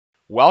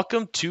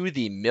Welcome to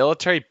the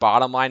Military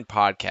Bottom Line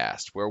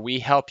Podcast, where we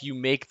help you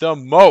make the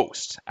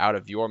most out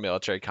of your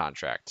military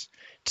contract.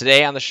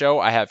 Today on the show,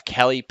 I have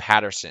Kelly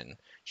Patterson.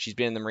 She's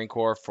been in the Marine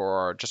Corps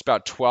for just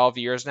about 12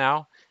 years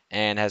now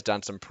and has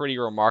done some pretty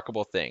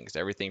remarkable things.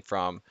 Everything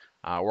from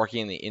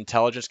working in the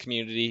intelligence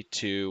community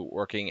to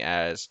working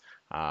as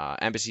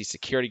embassy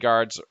security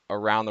guards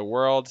around the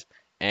world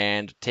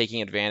and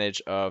taking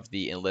advantage of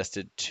the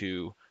enlisted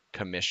to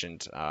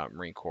commissioned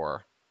Marine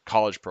Corps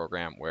college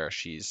program where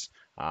she's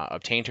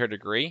obtained her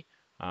degree,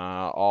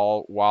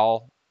 all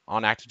while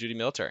on active duty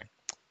military.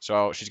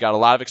 So she's got a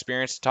lot of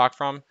experience to talk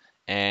from,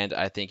 and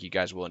I think you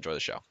guys will enjoy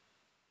the show.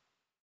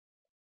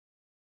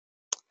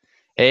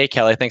 Hey,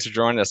 Kelly, thanks for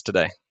joining us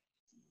today.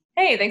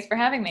 Hey, thanks for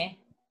having me.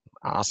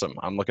 Awesome.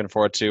 I'm looking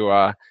forward to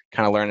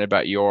kind of learning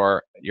about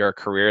your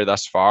career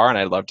thus far, and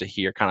I'd love to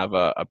hear kind of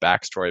a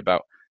backstory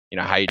about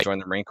how you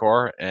joined the Marine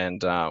Corps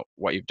and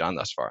what you've done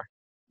thus far.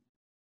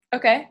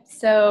 Okay,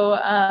 so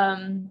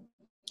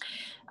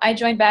I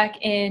joined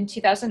back in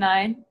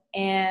 2009,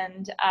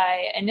 and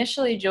I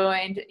initially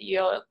joined,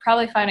 you'll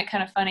probably find it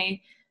kind of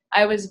funny,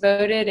 I was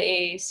voted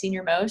a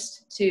senior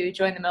most to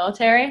join the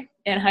military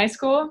in high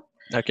school.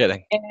 No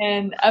kidding.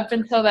 And up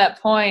until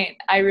that point,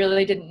 I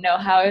really didn't know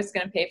how I was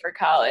going to pay for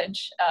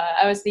college.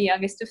 I was the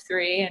youngest of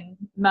three, and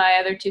my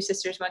other two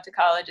sisters went to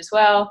college as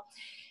well.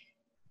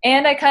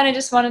 And I kind of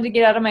just wanted to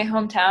get out of my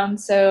hometown,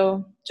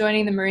 so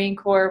joining the Marine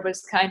Corps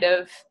was kind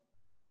of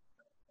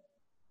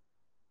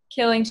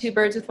killing two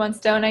birds with one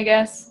stone, I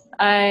guess.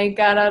 I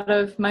got out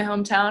of my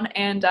hometown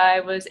and I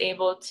was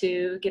able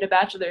to get a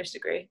bachelor's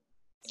degree.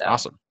 So.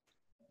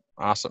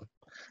 Awesome.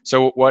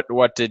 So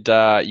what did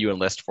you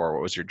enlist for?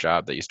 What was your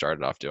job that you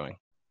started off doing?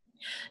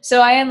 So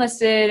I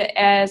enlisted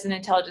as an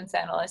intelligence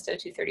analyst,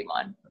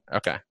 0231.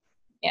 Okay.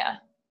 Yeah.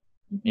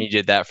 And you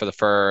did that for the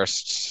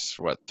first,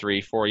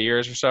 3-4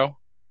 years or so?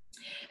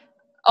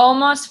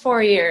 Almost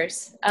 4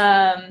 years.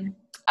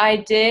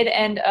 I did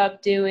end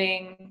up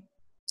doing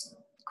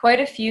quite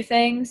a few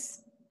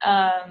things.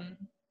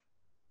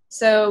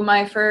 So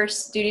my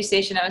first duty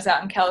station, I was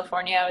out in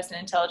California. I was an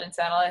intelligence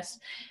analyst.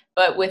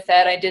 But with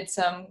that, I did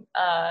some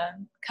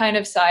kind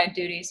of side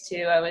duties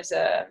too. I was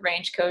a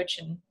range coach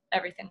and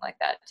everything like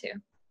that too.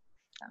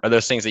 Are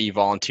those things that you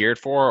volunteered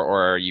for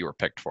or you were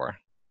picked for?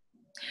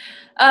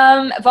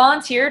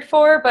 Volunteered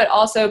for, but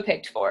also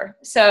picked for.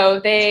 So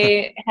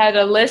they had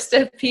a list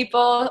of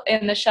people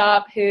in the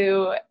shop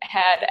who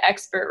had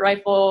expert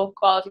rifle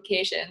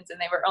qualifications, and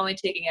they were only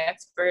taking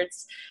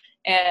experts.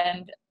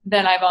 And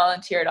then I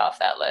volunteered off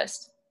that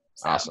list.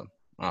 So.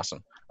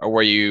 Awesome. Or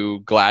were you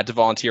glad to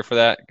volunteer for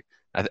that?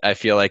 I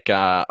feel like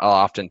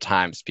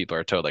oftentimes people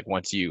are told, like,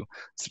 once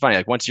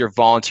you're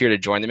volunteer to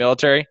join the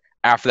military,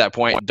 after that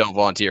point, don't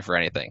volunteer for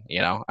anything,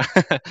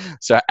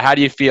 So how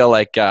do you feel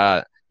like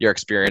your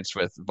experience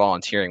with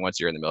volunteering once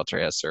you're in the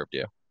military has served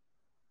you?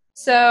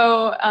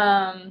 So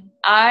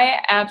I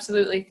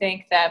absolutely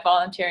think that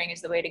volunteering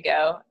is the way to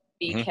go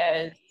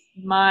because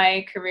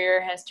my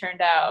career has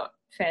turned out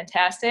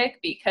fantastic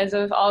because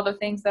of all the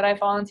things that I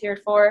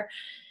volunteered for.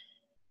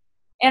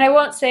 And I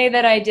won't say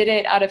that I did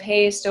it out of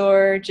haste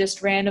or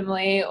just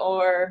randomly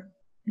or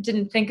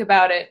didn't think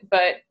about it,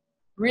 but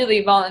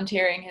really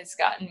volunteering has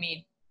gotten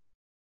me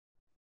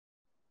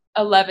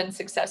 11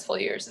 successful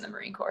years in the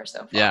Marine Corps so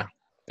far.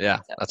 Yeah,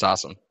 so. That's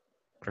awesome,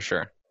 for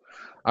sure.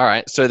 All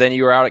right, so then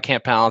you were out at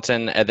Camp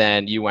Pendleton, and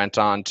then you went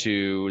on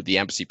to the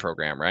embassy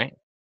program, right?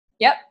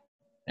 Yep.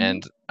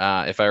 And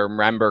if I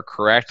remember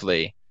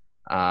correctly,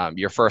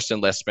 your first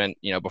enlistment,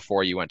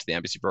 before you went to the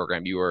embassy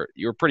program, you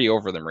were pretty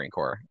over the Marine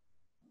Corps.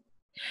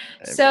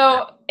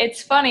 So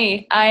it's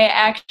funny.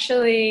 I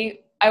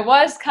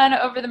was kind of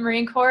over the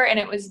Marine Corps, and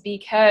it was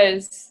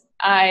because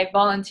I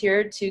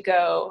volunteered to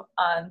go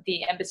on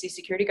the Embassy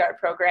Security Guard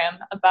program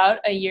about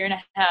a year and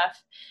a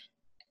half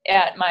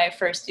at my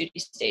first duty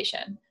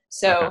station.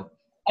 So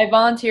I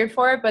volunteered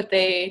for it, but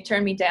they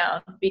turned me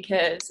down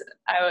because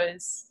I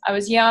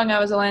was young. I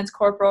was a Lance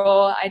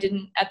Corporal. At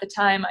the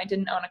time, I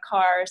didn't own a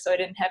car, so I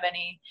didn't have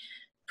any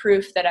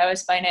proof that I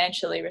was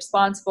financially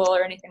responsible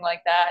or anything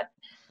like that.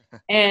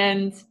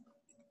 And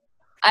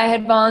I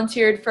had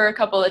volunteered for a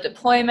couple of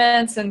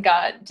deployments and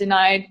got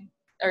denied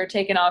or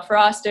taken off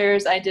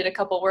rosters. I did a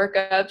couple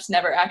workups,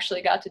 never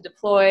actually got to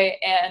deploy.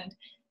 And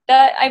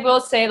that, I will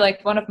say,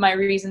 like, one of my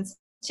reasons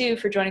too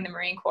for joining the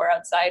Marine Corps,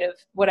 outside of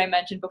what I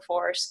mentioned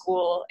before,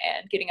 school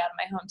and getting out of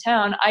my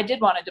hometown, I did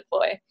want to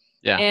deploy.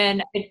 Yeah.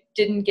 And I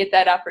didn't get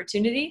that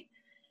opportunity.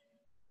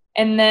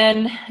 And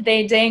then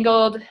they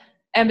dangled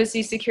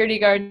embassy security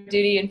guard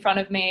duty in front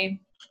of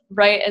me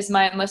right as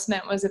my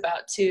enlistment was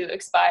about to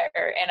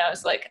expire. And I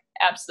was like,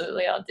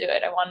 absolutely, I'll do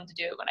it. I wanted to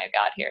do it when I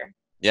got here.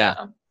 Yeah.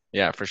 So.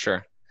 Yeah, for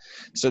sure.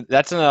 So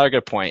that's another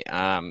good point.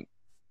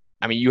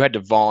 You had to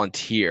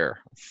volunteer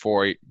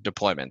for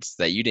deployments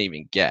that you didn't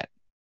even get.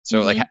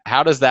 So like,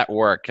 how does that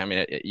work? I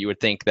mean, you would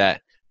think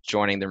that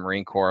joining the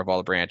Marine Corps of all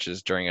the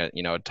branches during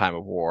a time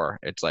of war,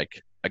 it's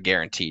like a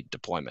guaranteed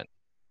deployment.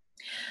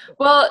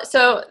 Well,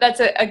 so that's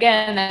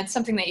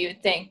something that you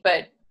would think,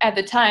 but at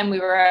the time we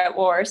were at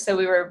war, so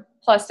we were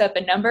plussed up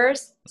in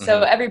numbers.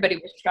 So everybody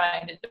was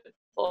trying to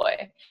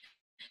deploy.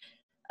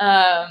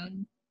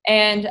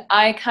 And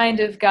I kind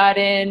of got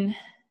in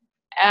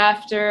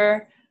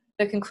after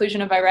the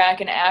conclusion of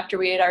Iraq and after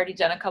we had already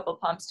done a couple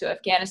pumps to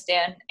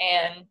Afghanistan.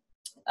 And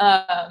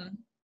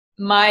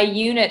my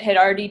unit had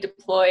already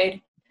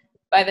deployed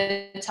by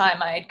the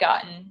time I had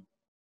gotten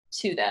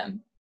to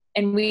them.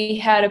 And we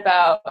had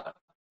about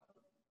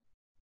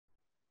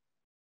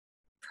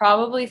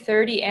probably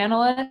 30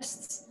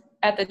 analysts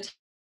at the time of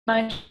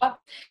my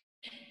shop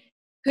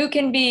who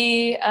can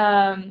be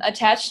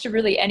attached to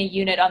really any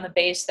unit on the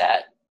base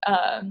that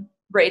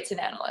rates an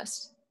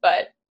analyst.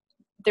 But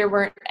there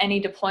weren't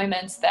any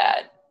deployments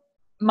that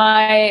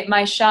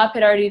my shop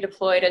had already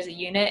deployed as a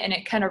unit, and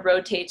it kind of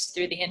rotates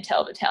through the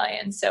intel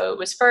battalion. So it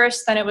was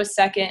first, then it was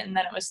second, and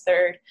then it was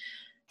third.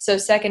 So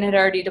second had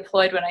already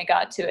deployed when I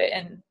got to it,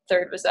 and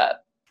third was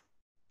up.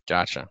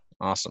 Gotcha.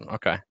 Awesome.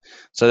 Okay.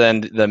 So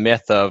then the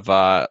myth of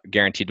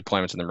guaranteed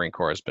deployments in the Marine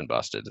Corps has been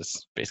busted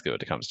is basically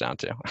what it comes down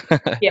to.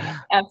 Yeah,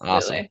 absolutely.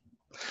 Awesome.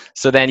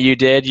 So then you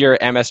did your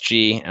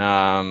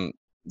MSG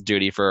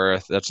duty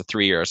that's a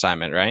 3-year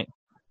assignment, right?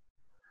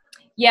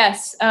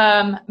 Yes,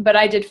 but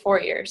I did 4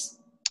 years.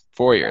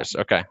 4 years.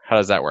 Okay. How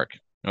does that work?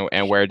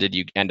 And where did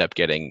you end up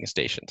getting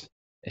stationed,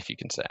 if you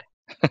can say?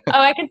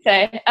 I can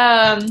say.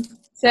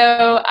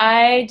 So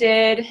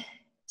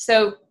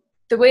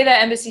the way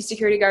that Embassy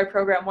Security Guard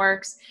program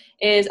works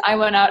is I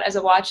went out as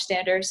a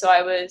watchstander. So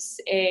I was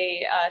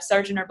a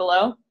sergeant or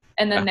below,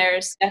 and then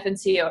there's staff and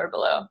CO or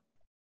below.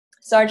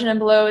 Sergeant and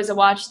below is a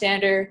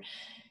watchstander.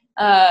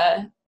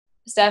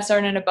 Staff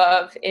sergeant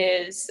above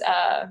is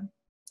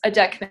a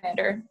deck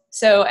commander.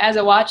 So as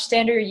a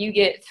watchstander, you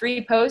get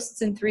 3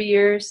 posts in 3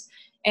 years.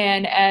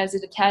 And as a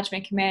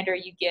detachment commander,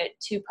 you get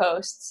 2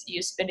 posts.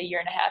 You spend 1.5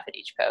 years at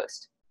each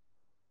post.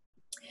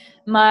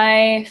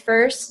 My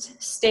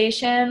first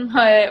station,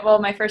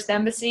 my first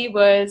embassy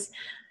was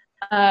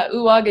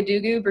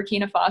Ouagadougou,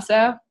 Burkina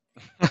Faso.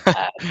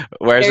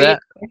 Where's that?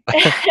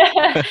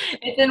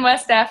 It's in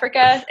West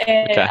Africa.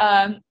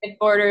 It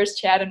borders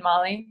Chad and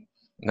Mali.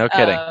 No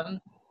kidding.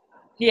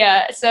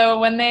 Yeah. So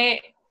when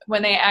they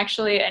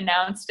actually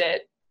announced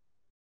it,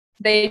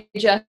 they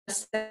just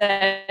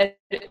said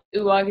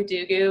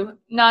Ouagadougou.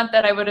 Not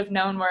that I would have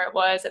known where it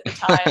was at the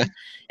time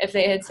if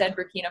they had said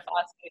Burkina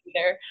Faso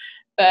either.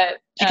 But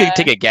you could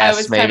take a guess, I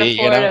was maybe.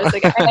 Kind of I was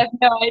like, I have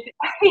no idea.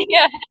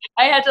 Yeah,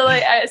 I had to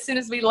as soon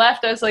as we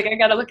left, I was like, I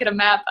got to look at a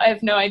map. I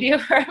have no idea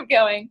where I'm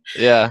going.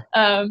 Yeah.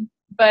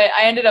 But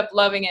I ended up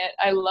loving it.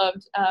 I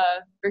loved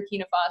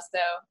Burkina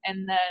Faso,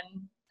 and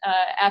then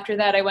after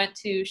that, I went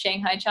to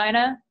Shanghai,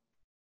 China.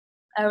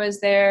 I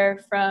was there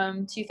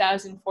from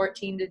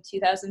 2014 to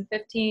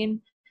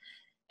 2015.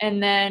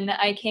 And then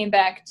I came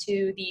back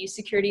to the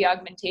Security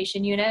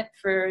Augmentation Unit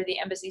for the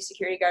Embassy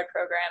Security Guard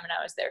program, and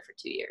I was there for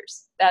 2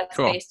 years. That's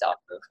cool. Based off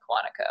of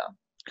Quantico.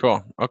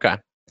 Cool. Okay.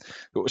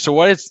 So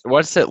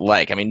what's it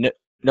like? I mean,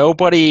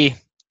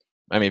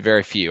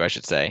 very few, I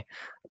should say,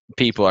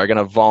 people are going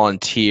to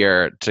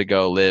volunteer to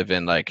go live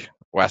in like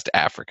West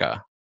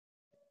Africa.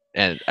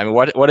 And I mean,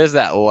 what is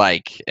that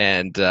like?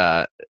 And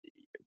are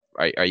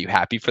you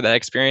happy for that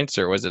experience,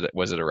 or was it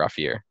a rough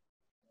year?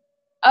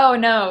 Oh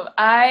no,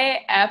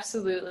 I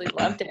absolutely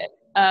loved it.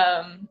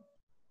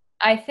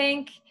 I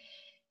think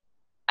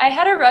I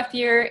had a rough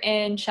year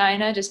in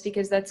China just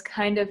because that's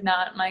kind of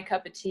not my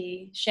cup of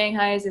tea.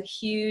 Shanghai is a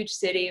huge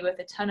city with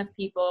a ton of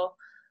people,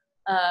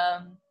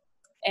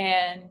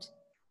 and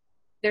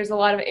there's a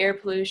lot of air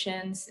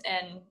pollutions,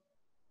 and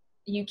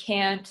you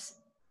can't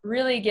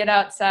really get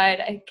outside.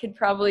 I could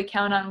probably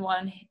count on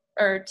 1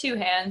 or 2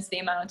 hands the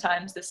amount of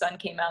times the sun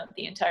came out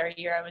the entire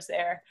year I was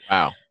there.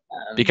 Wow.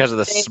 Because of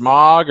the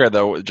smog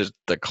or just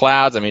the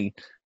clouds? I mean,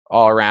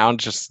 all around,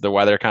 just the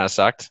weather kind of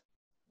sucked?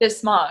 The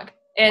smog.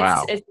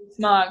 It's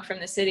smog from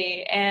the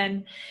city.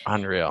 And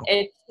unreal.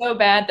 It's so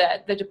bad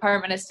that the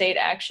Department of State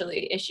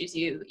actually issues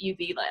you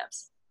UV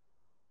lamps.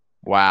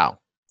 Wow.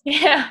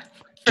 Yeah.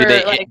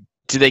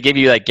 Do they give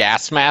you like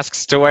gas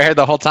masks to wear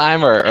the whole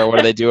time, or what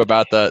do they do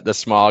about the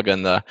smog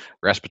and the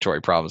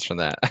respiratory problems from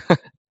that?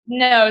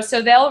 No,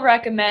 so they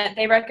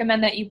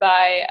recommend that you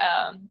buy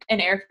an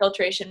air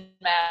filtration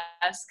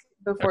mask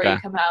before you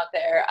come out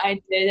there. I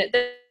did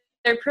it.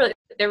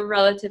 They're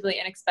relatively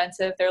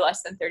inexpensive. They're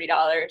less than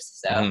 $30.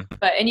 So,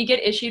 and you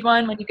get issued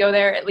one when you go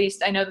there. At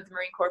least I know that the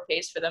Marine Corps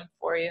pays for them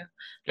for you.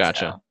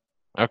 Gotcha.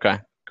 So. Okay,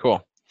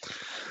 cool,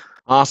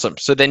 awesome.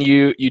 So then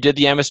you did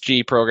the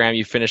MSG program.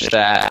 You finished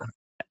that,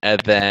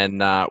 and then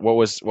what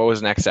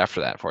was next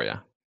after that for you?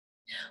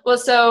 Well,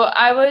 so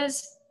I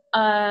was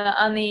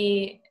on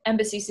the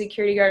Embassy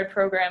Security Guard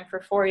program for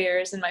 4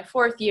 years. In my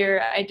 4th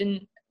year, I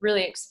didn't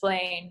really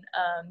explain.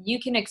 You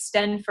can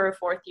extend for a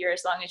 4th year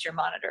as long as your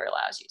monitor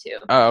allows you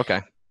to. Oh,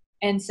 okay.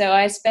 And so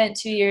I spent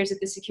 2 years at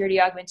the Security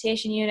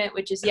Augmentation Unit,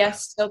 which is,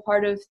 yes, still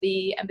part of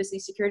the Embassy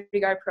Security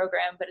Guard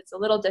program, but it's a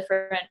little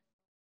different,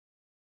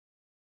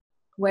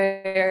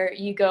 where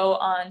you go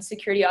on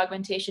security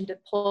augmentation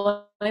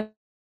deployment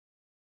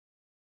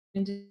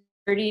in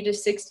 30 to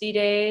 60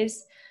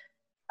 days.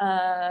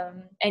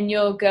 and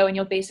you'll go and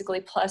you'll basically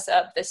plus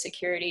up the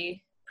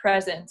security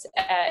presence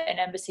at an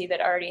embassy that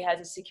already has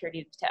a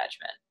security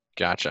detachment.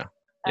 Gotcha.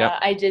 Yep.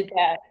 I did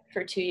that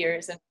for 2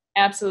 years and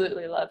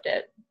absolutely loved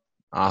it.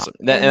 Awesome.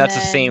 And that's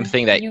the same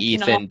thing that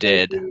Ethan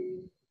did.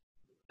 do...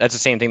 That's the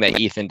same thing that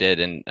Ethan did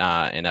in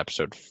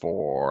episode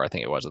 4, I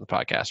think it was, of the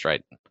podcast,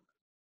 right?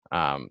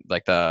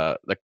 Like the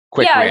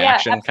quick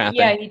reaction kind of thing.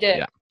 Yeah, he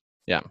did.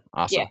 Yeah.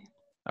 Awesome.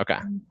 Yeah. Okay.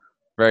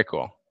 Very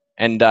cool.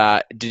 And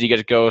did you get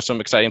to go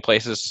some exciting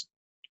places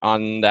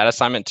on that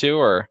assignment too,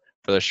 or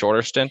for the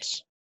shorter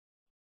stints?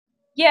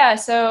 Yeah,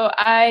 so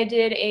I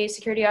did a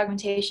security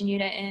augmentation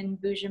unit in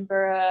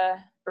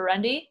Bujumbura,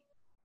 Burundi,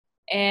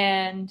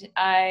 and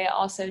I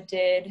also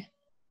did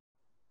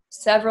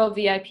several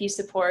VIP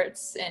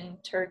supports in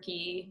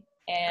Turkey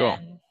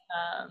and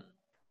cool.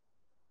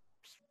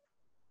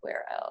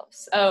 Where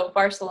else? Oh,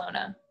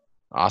 Barcelona.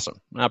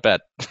 Awesome. Not bad.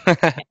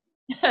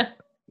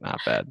 Not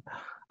bad.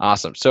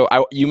 Awesome. So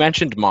you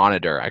mentioned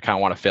monitor. I kind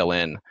of want to fill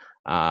in.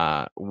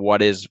 What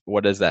does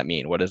that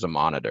mean? What is a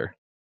monitor?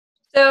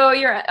 So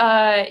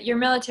your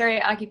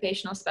military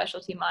occupational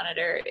specialty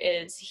monitor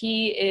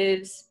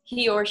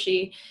he or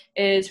she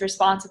is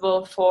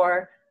responsible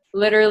for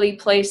literally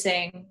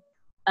plugging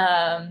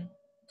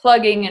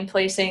and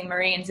placing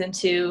Marines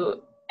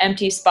into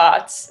empty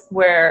spots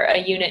where a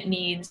unit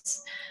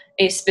needs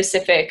a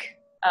specific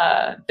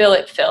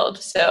billet filled.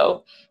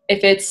 So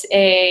if it's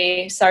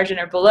a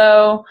sergeant or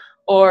below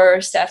or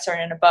staff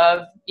sergeant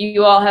above,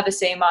 you all have the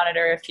same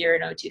monitor if you're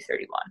an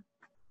O231.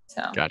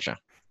 So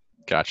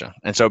Gotcha.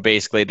 And so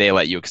basically they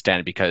let you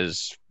extend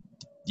because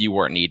you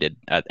weren't needed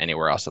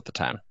anywhere else at the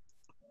time.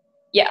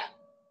 Yeah.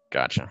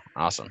 Gotcha.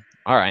 Awesome.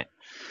 All right.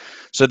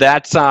 So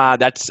that's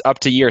up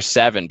to year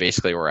 7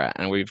 basically we're at,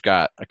 and we've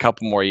got a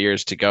couple more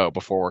years to go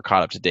before we're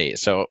caught up to date.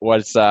 So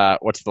what's the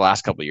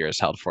last couple of years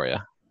held for you?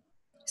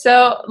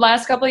 So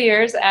last couple of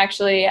years,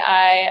 actually,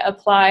 I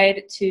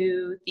applied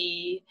to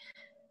the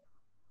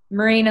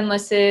Marine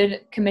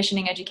Enlisted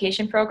Commissioning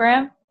Education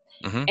Program.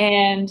 Mm-hmm.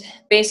 And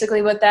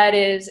basically what that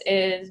is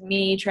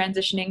me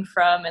transitioning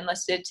from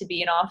enlisted to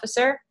be an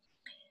officer.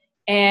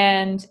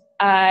 And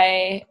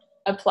I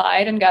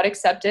applied and got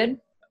accepted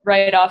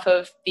right off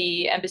of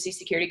the embassy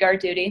security guard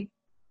duty.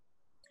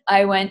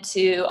 I went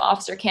to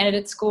officer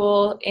candidate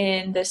school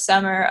in the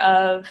summer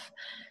of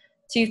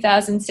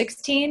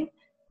 2016,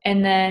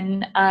 and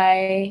then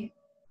I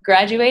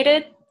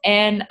graduated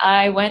and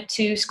I went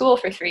to school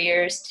for 3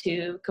 years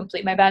to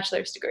complete my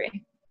bachelor's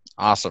degree.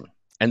 Awesome.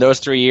 And those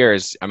 3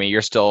 years, I mean,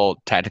 you're still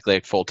technically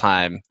a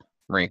full-time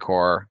Marine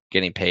Corps,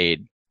 getting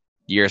paid,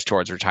 years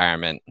towards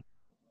retirement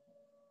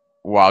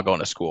while going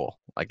to school.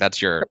 Like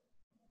that's your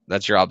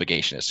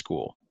obligation is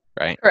school,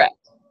 right? Correct.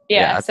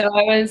 Yeah. So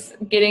I was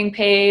getting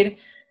paid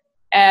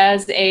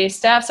as a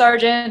staff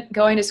sergeant,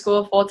 going to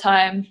school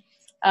full-time.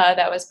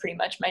 That was pretty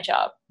much my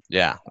job.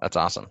 Yeah, that's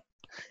awesome.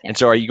 Yeah. And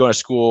so are you going to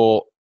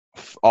school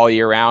all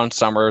year round,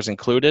 summers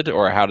included,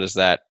 or how does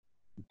that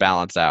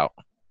balance out?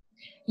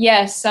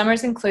 Yes,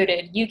 summer's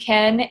included. You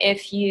can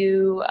if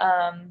you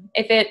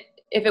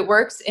if it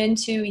works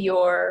into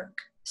your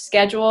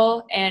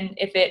schedule and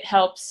if it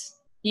helps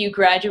you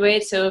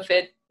graduate. So if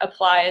it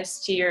applies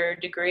to your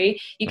degree,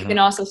 you can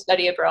also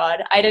study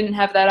abroad. I didn't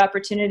have that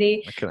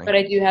opportunity, but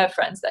I do have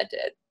friends that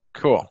did.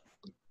 Cool.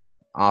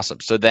 Awesome.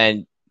 So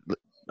then,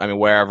 I mean,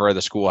 wherever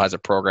the school has a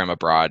program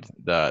abroad,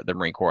 the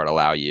Marine Corps would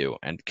allow you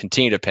and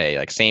continue to pay,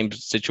 like same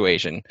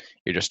situation,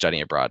 you're just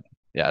studying abroad.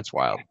 Yeah, that's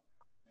wild.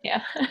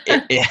 Yeah.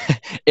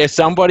 If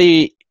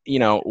somebody,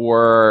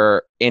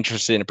 were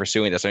interested in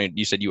pursuing this, I mean,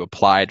 you said you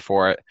applied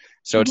for it,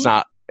 so it's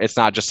not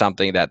just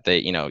something that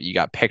you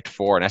got picked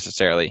for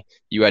necessarily.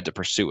 You had to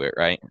pursue it,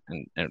 right?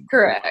 And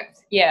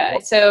correct. Yeah.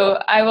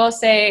 So I will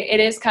say it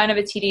is kind of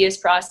a tedious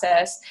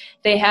process.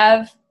 They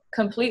have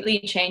completely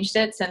changed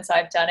it since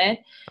I've done it.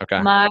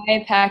 Okay.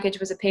 My package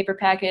was a paper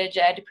package.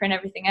 I had to print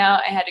everything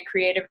out. I had to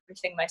create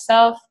everything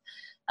myself.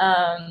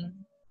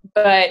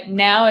 But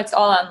now it's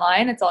all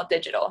online. It's all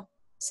digital.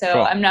 So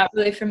cool. I'm not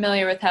really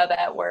familiar with how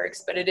that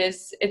works, but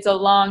it's a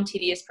long,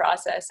 tedious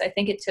process. I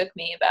think it took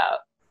me about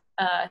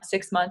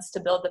 6 months to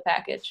build the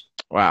package.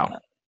 Wow.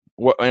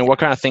 What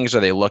kind of things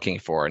are they looking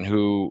for, and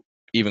who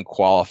even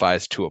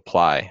qualifies to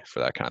apply for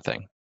that kind of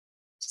thing?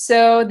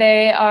 So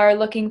they are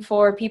looking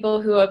for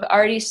people who have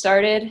already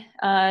started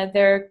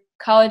their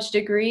college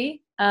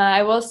degree.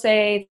 I will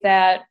say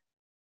that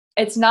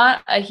it's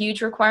not a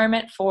huge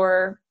requirement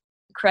for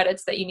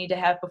credits that you need to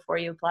have before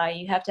you apply.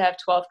 You have to have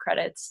 12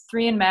 credits,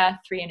 3 in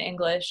math, 3 in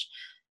English,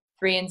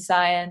 3 in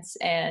science,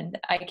 and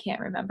I can't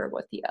remember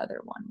what the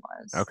other one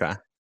was. Okay.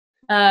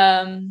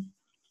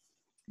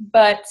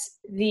 But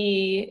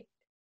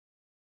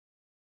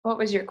what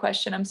was your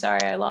question? I'm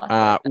sorry, I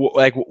lost.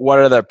 What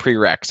are the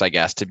prereqs, I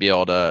guess, to be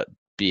able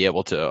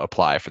to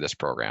apply for this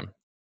program?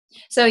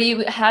 So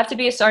you have to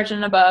be a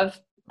sergeant above.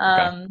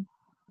 Okay.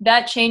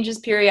 That changes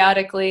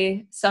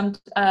periodically.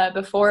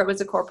 Before it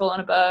was a corporal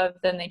and above,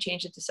 then they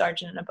changed it to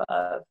sergeant and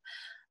above.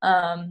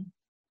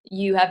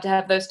 You have to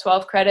have those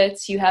 12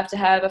 credits. You have to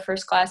have a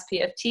first class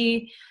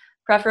PFT,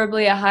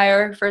 preferably a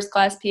higher first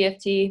class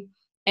PFT.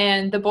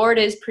 and the board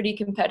is pretty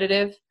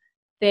competitive.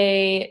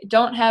 They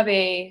don't have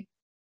a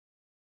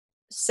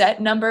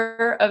set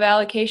number of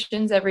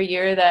allocations every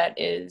year that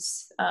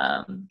is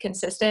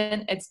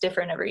consistent. It's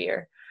different every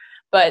year,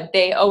 but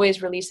they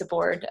always release a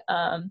board.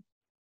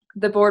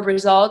 The board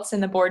results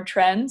and the board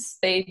trends,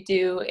 they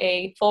do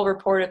a full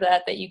report of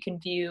that you can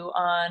view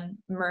on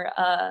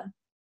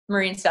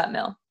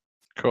Marines.mil.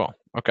 Cool.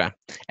 Okay.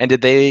 And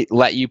did they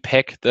let you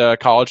pick the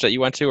college that you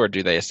went to, or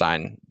do they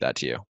assign that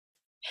to you?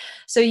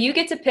 So you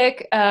get to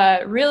pick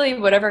really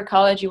whatever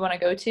college you want to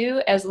go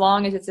to, as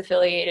long as it's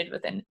affiliated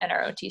with an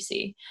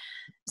NROTC.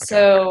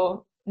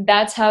 So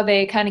that's how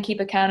they kind of keep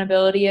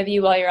accountability of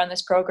you while you're on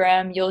this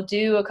program. You'll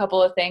do a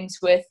couple of things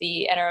with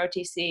the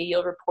NROTC.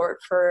 You'll report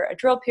for a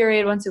drill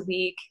period once a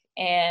week,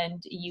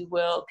 and you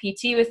will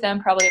PT with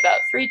them probably about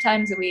 3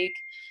 times a week.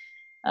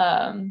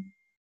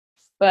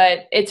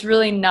 But it's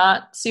really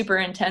not super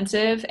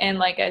intensive. And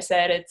like I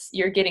said,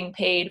 you're getting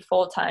paid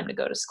full time to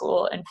go to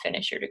school and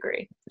finish your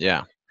degree.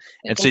 Yeah.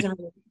 And so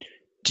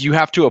do you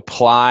have to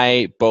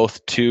apply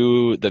both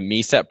to the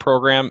MECEP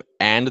program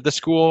and the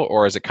school,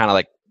 or is it kind of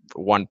like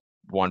one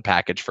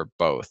package for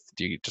both?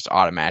 Do you just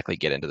automatically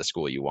get into the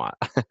school you want?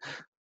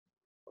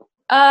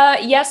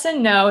 Yes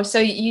and no. So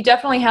you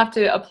definitely have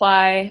to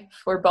apply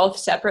for both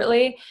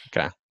separately.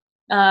 Okay.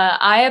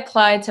 I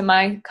applied to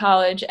my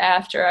college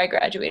after I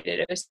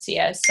graduated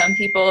OCS. Some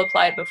people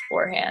applied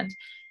beforehand,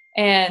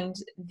 and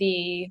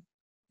the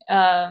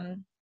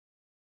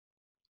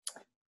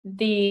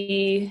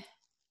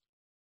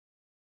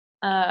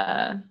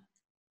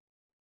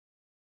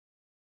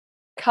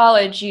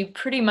college you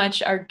pretty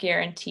much are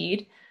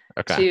guaranteed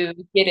to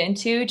get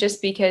into,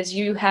 just because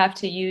you have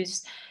to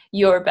use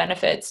your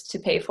benefits to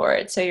pay for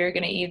it. So you're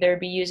going to either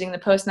be using the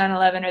post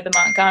 9/11 or the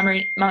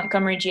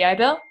Montgomery GI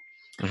Bill.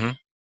 Mm-hmm.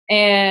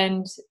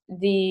 And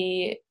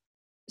the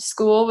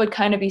school would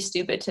kind of be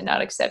stupid to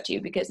not accept you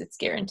because it's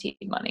guaranteed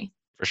money.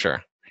 For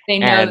sure. They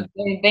know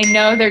they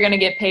know they're going to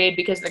get paid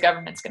because the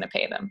government's going to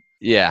pay them.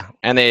 Yeah,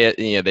 and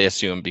they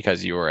assume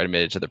because you were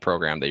admitted to the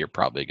program that you're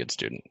probably a good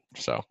student.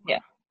 So yeah,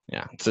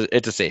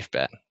 it's a safe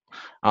bet.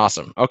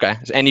 Awesome. Okay,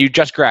 and you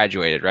just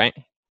graduated, right?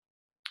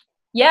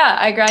 Yeah,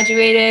 I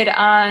graduated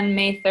on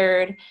May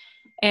 3rd,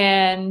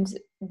 and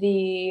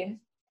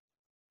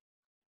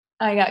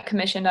I got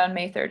commissioned on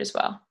May 3rd as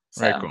well.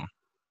 So, very cool.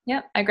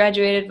 Yeah, I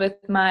graduated with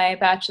my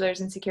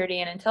bachelor's in security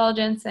and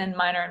intelligence and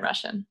minor in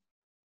Russian.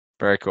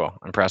 Very cool.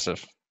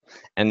 Impressive.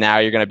 And now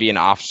you're going to be an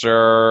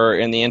officer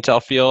in the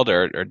intel field,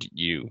 or do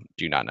you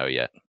not know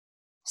yet?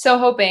 So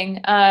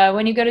hoping.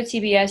 When you go to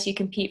TBS, you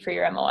compete for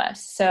your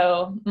MOS.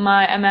 So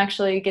I'm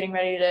actually getting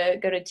ready to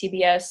go to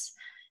TBS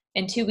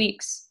in 2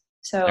 weeks.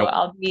 So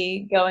I'll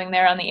be going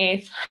there on the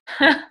 8th.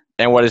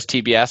 And what is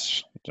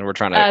TBS? We're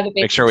trying to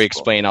make sure we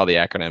explain all the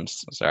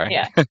acronyms. Sorry.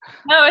 Yeah.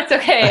 No, it's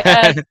okay.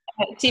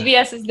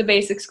 TBS is the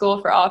basic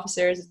school for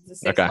officers.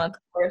 It's a 6-month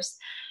course.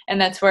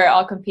 And that's where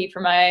I'll compete for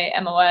my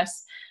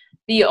MOS.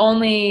 The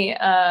only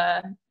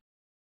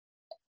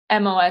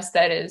MOS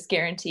that is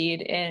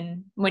guaranteed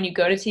when you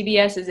go to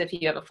TBS is if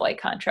you have a flight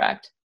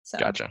contract. So.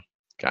 Gotcha.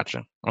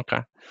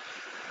 Okay.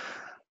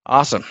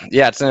 Awesome.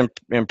 Yeah, it's an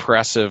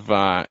impressive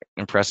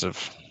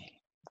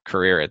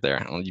career right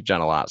there. Well, you've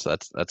done a lot, so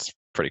that's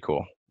pretty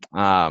cool.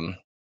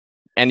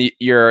 And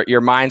your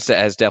mindset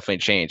has definitely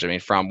changed. I mean,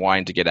 from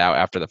wanting to get out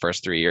after the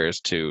first 3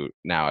 years to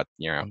now at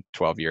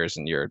 12 years,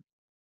 and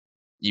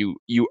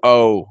you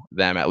owe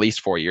them at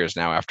least 4 years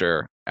now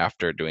after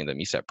doing the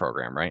MECEP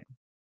program, right?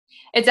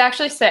 It's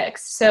actually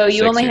 6. So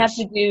you only have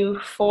to do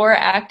 4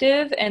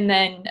 active, and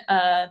then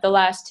the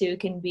last 2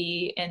 can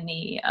be in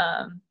the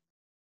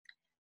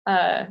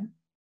IRR.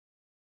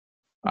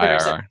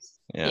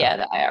 Yeah,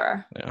 the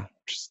IRR. Yeah,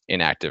 just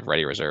inactive,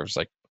 ready reserves,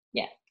 like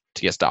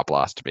to get stop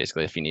loss,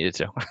 basically, if you needed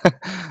to.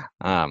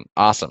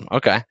 Awesome.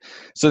 Okay.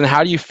 So then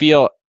how do you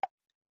feel?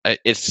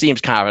 It seems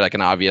kind of like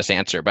an obvious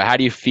answer, but how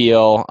do you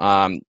feel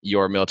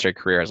your military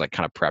career has like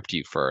kind of prepped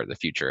you for the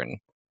future and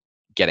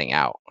getting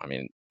out? I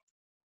mean,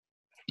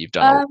 you've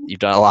done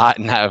a lot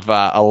and have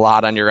a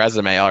lot on your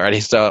resume already,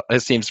 so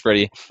it seems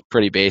pretty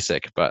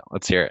basic, but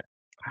let's hear it.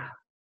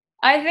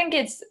 I think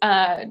it's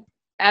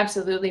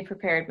absolutely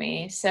prepared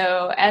me.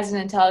 So as an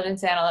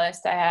intelligence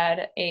analyst, I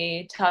had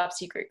a top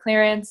secret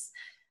clearance.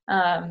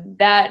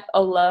 That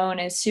alone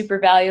is super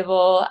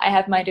valuable. I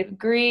have my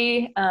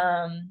degree,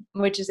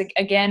 which is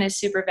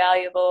super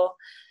valuable.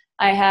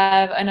 I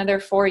have another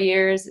 4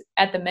 years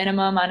at the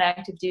minimum on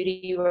active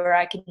duty where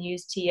I can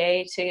use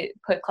TA to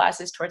put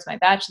classes towards my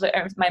bachelor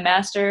or my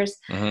master's.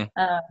 Mm-hmm.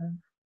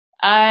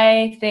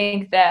 I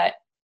think that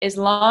as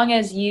long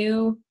as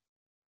you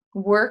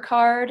work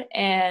hard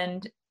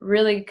and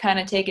really kind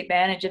of take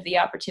advantage of the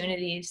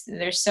opportunities,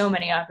 there's so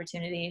many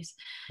opportunities.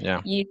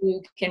 Yeah,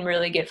 you can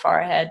really get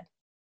far ahead.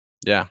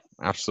 Yeah,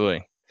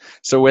 absolutely.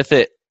 So with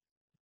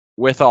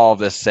all of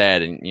this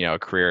said, and a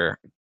career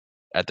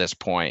at this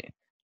point,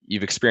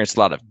 you've experienced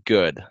a lot of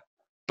good,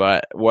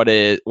 but what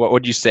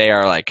would you say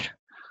are like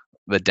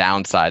the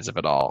downsides of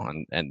it all,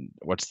 and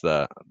what's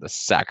the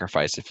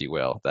sacrifice, if you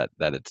will, that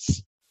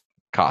it's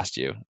cost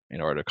you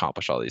in order to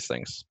accomplish all these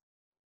things?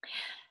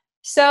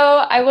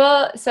 So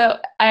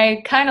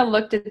I kind of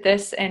looked at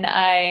this and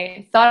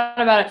I thought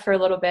about it for a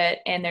little bit,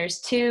 and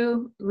there's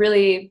two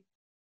really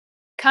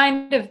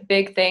kind of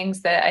big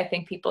things that I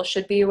think people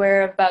should be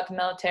aware of about the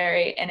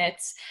military. And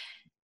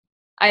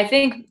I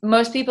think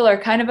most people are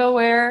kind of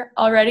aware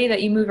already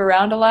that you move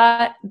around a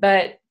lot,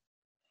 but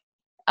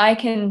I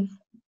can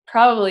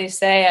probably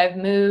say I've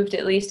moved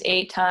at least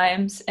 8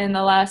 times in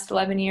the last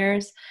 11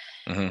 years.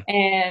 Hmm.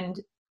 And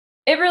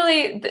it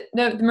really,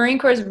 the Marine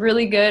Corps is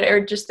really good,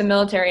 or just the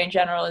military in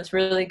general is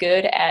really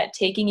good at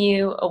taking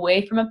you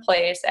away from a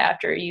place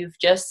after you've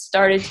just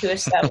started to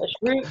establish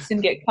roots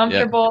and get Yeah.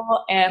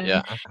 comfortable. Yeah.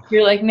 And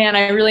you're like, man,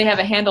 I really have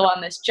a handle on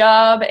this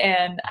job,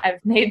 and I've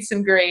made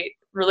some great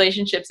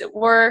relationships at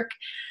work.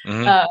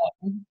 Hmm.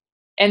 Um,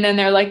 and then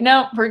they're like,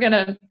 no, we're going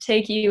to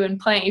take you and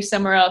plant you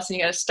somewhere else, and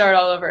you got to start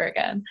all over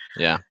again.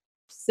 Yeah.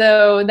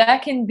 So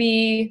that can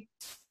be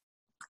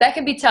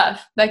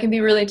tough. That can be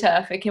really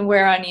tough. It can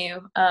wear on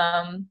you.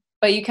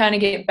 But you kind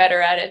of get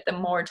better at it the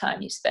more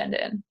time you spend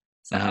in.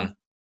 Hmm.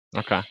 So,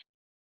 Okay.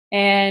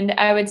 and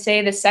I would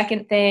say the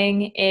second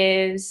thing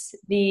is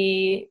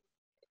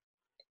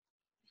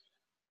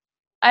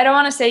I don't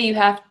want to say you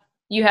have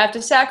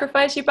to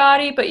sacrifice your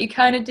body, but you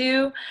kind of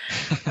do.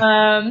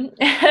 I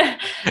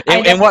In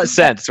what definitely,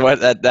 sense? What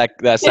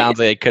that sounds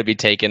like it could be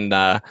taken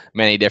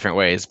many different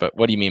ways, but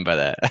what do you mean by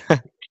that?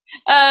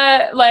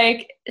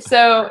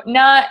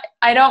 not,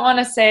 I don't want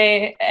to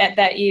say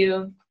that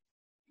you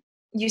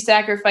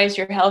sacrifice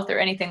your health or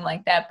anything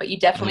like that, but you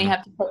definitely Hmm.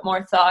 have to put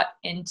more thought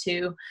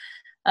into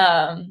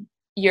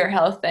your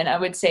health than I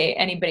would say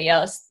anybody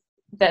else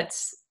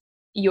that's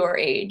your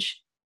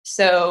age.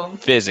 So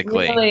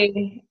Physically.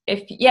 really,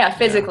 yeah, Yeah.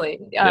 physically,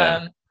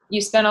 Yeah. you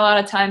spend a lot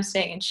of time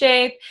staying in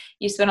shape.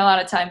 You spend a lot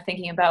of time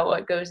thinking about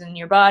what goes in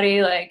your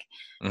body, like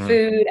Hmm.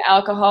 food,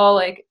 alcohol,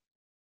 like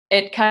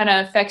it kind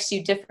of affects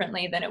you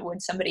differently than it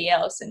would somebody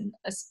else. And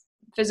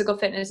physical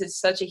fitness is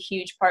such a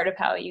huge part of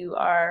how you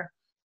are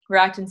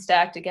racked and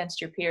stacked against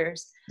your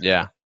peers.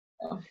 Yeah.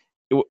 So.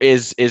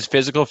 Is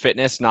physical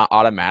fitness not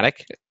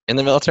automatic in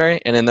the military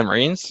and in the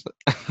Marines?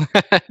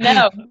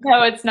 No,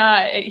 it's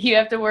not. You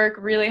have to work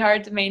really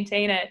hard to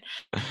maintain it.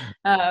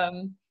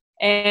 Um,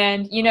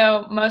 and,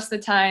 most of the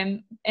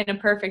time in a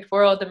perfect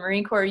world, the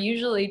Marine Corps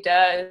usually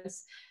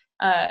does.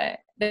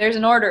 There's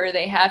an order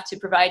they have to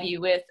provide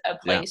you with a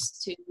Yeah. place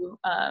to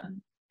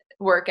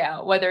work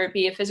out, whether it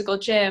be a physical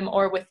gym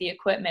or with the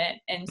equipment.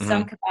 In Hmm.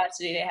 some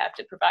capacity, they have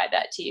to provide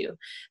that to you.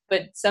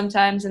 But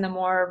sometimes in the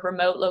more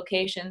remote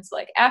locations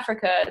like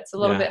Africa, it's a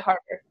little Yeah. bit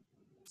harder.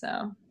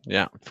 So.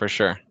 Yeah, for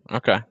sure.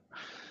 Okay.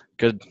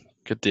 Good,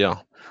 good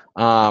deal.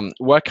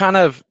 What kind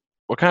of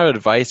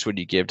advice would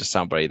you give to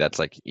somebody that's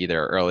like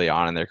either early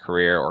on in their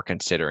career or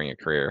considering a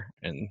career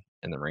in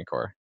the Marine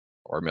Corps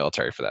or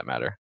military for that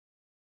matter?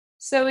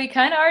 So we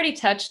kind of already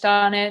touched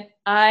on it.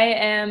 I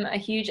am a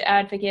huge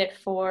advocate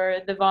for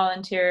the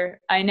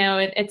volunteer. I know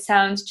it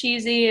sounds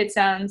cheesy, it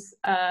sounds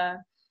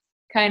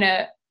kind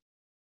of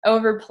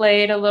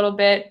overplayed a little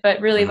bit,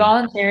 but really Hmm.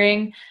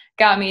 volunteering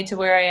got me to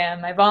where I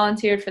am. I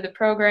volunteered for the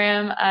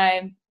program.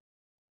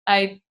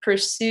 I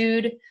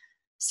pursued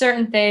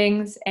certain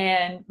things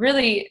and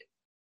really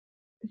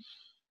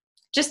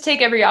just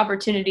take every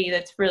opportunity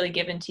that's really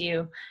given to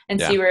you and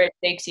Yeah. see where it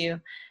takes you.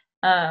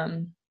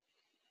 Um,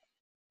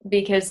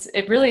 because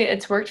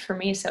it's worked for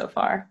me so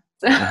far.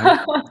 Hmm.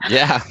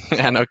 Yeah.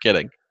 Yeah. No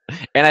kidding.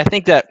 And I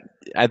think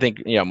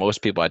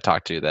most people I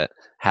talk to that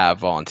have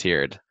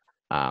volunteered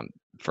um,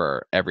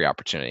 for every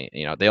opportunity,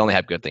 they only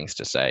have good things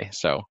to say.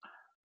 So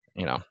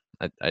you know,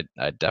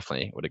 I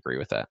definitely would agree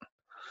with that.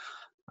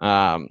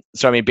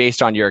 So I mean,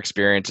 based on your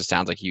experience, it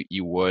sounds like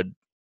you would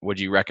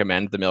you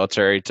recommend the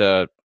military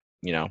to,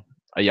 you know,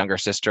 a younger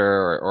sister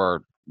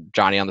or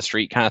Johnny on the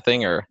street kind of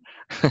thing, or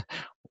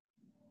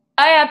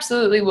I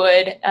absolutely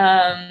would.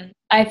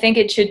 I think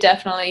it should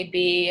definitely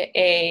be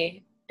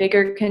a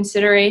bigger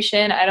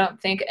consideration. I don't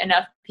think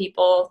enough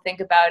people think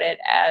about it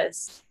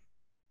as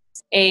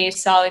a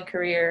solid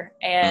career.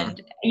 mm,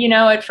 And,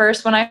 at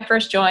first, when I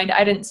first joined,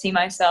 I didn't see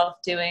myself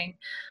doing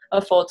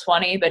a full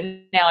 20, but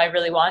now I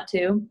really want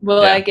to.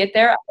 Will yeah, I get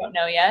there? I don't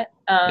know yet.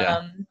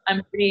 yeah,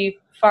 I'm pretty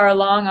far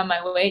along on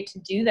my way to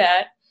do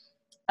that.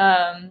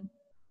 Um,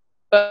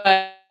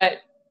 but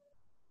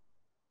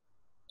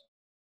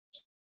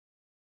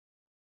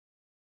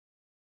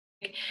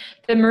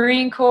the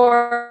Marine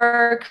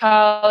Corps,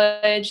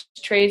 college,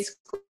 trade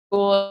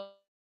school.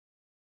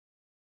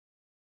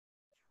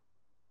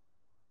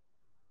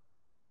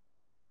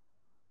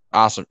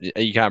 awesome.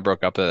 You kind of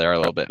broke up there a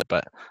little bit,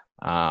 but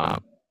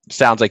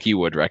sounds like you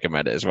would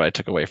recommend it, is what I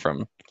took away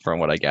from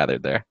what I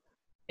gathered there.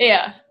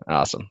 Yeah.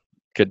 Awesome,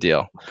 good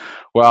deal.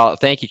 Well,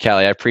 thank you,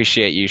 Kelly. I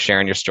appreciate you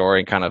sharing your story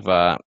and kind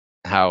of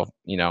how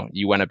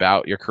you went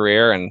about your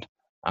career and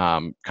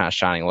kind of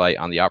shining light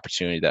on the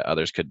opportunity that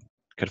others could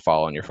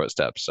follow in your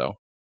footsteps. So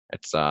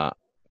it's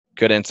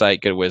good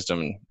insight, good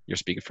wisdom. And you're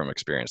speaking from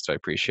experience, so I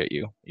appreciate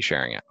you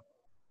sharing it.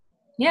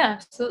 Yeah,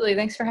 absolutely.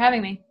 Thanks for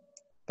having me.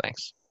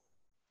 Thanks.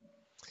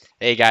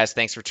 Hey guys,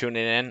 thanks for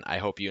tuning in. I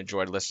hope you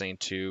enjoyed listening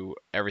to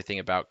everything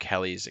about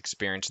Kelly's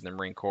experience in the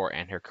Marine Corps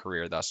and her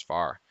career thus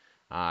far.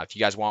 If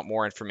you guys want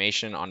more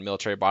information on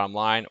Military Bottom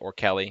Line or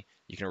Kelly,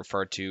 you can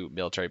refer to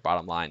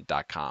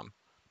militarybottomline.com.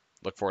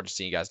 Look forward to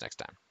seeing you guys next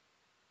time.